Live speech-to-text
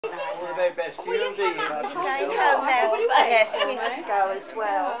All the very best to you indeed. Going home now. Yes, we must go as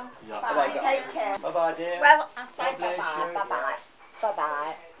well. Bye. Take care. Bye-bye, dear. Well, I say God bless bye-bye, you. bye-bye,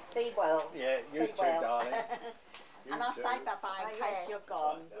 bye-bye. Be well. Yeah, you Be too, well. darling. You And I'll too. say bye-bye in case you're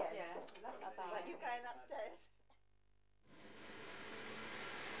gone. Yeah. Bye-bye. Well, you're going upstairs.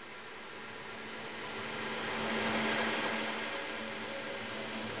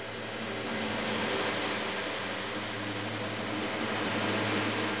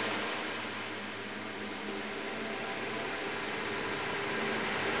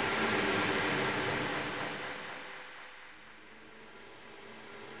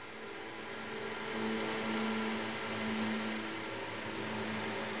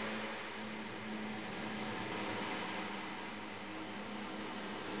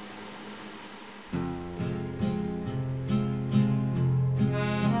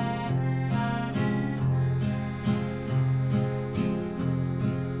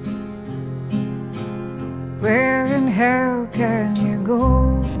 Where in hell can you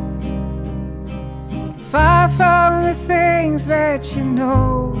go? Far from the things that you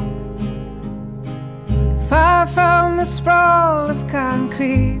know, far from the sprawl of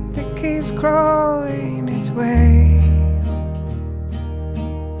concrete that keeps crawling its way.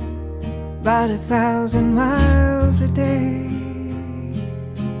 About 1,000 miles a day.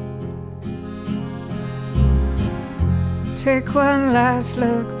 Take one last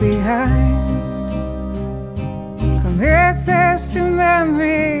look behind. Commit this to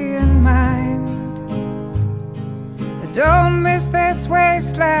memory and mind. But don't miss this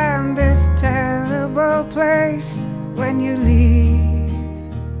wasteland, this terrible place when you leave.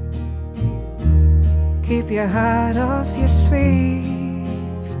 Keep your heart off your sleeve.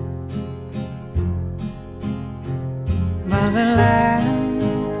 Motherland,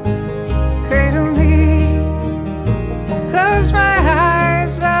 cradle me, close my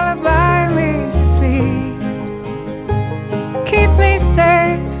eyes, lullaby me to sleep. Keep me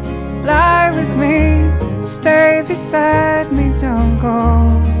safe, lie with me, stay beside me, don't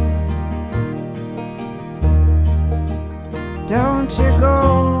go. Don't you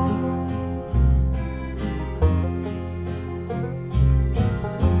go.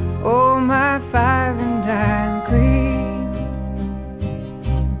 Oh, my 5 and dime queen,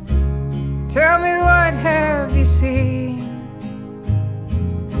 tell me, what have you seen?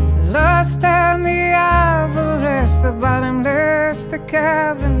 The lust and the avarice, the bottomless, the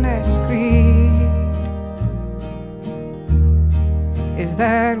cavernous greed. Is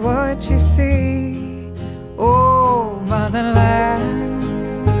that what you see? Oh, motherland,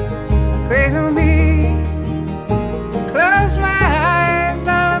 cradle me, close my eyes,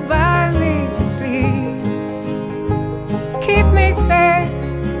 lullaby me to sleep. Keep me safe,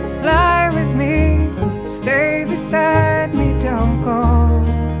 lie with me, stay beside me, don't go.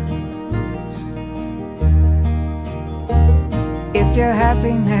 It's your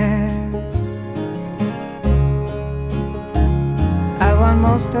happiness I want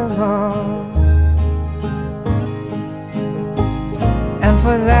most of all, and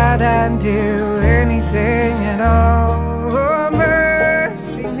for that I'd do anything at all. Oh,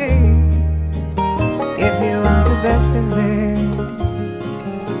 mercy me, if you want the best of it,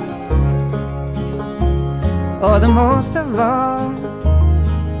 or the most of all.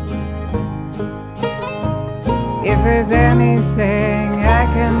 If there's anything I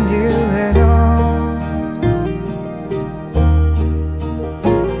can do at all.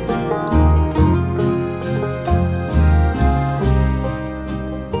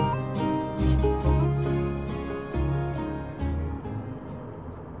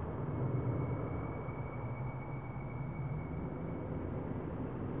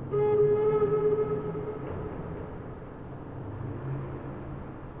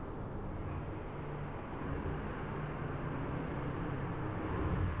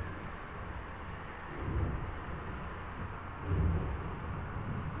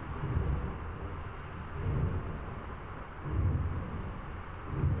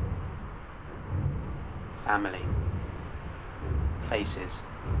 Family, faces,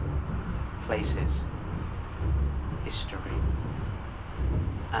 places, history,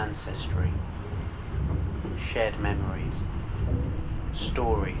 ancestry, shared memories,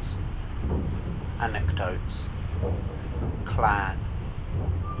 stories, anecdotes, clan,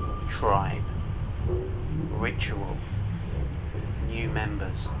 tribe, ritual, new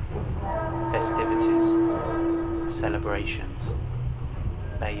members, festivities, celebrations,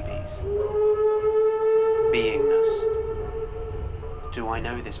 babies. Beingness. Do I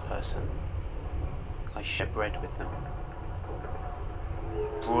know this person? I share bread with them.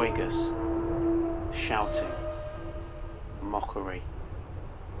 Broigus. Shouting. Mockery.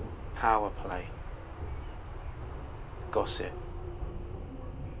 Power play. Gossip.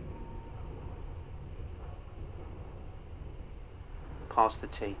 Pass the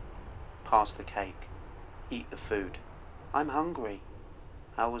tea. Pass the cake. Eat the food. I'm hungry.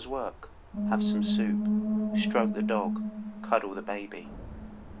 How was work? Have some soup. Stroke the dog. Cuddle the baby.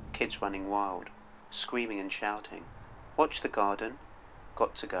 Kids running wild. Screaming and shouting. Watch the garden.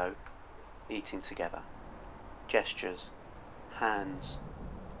 Got to go. Eating together. Gestures. Hands.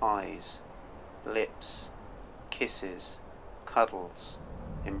 Eyes. Lips. Kisses. Cuddles.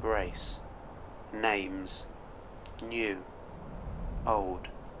 Embrace. Names. New. Old.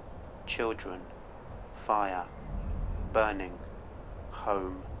 Children. Fire. Burning.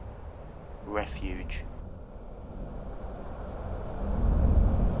 Home. Refuge.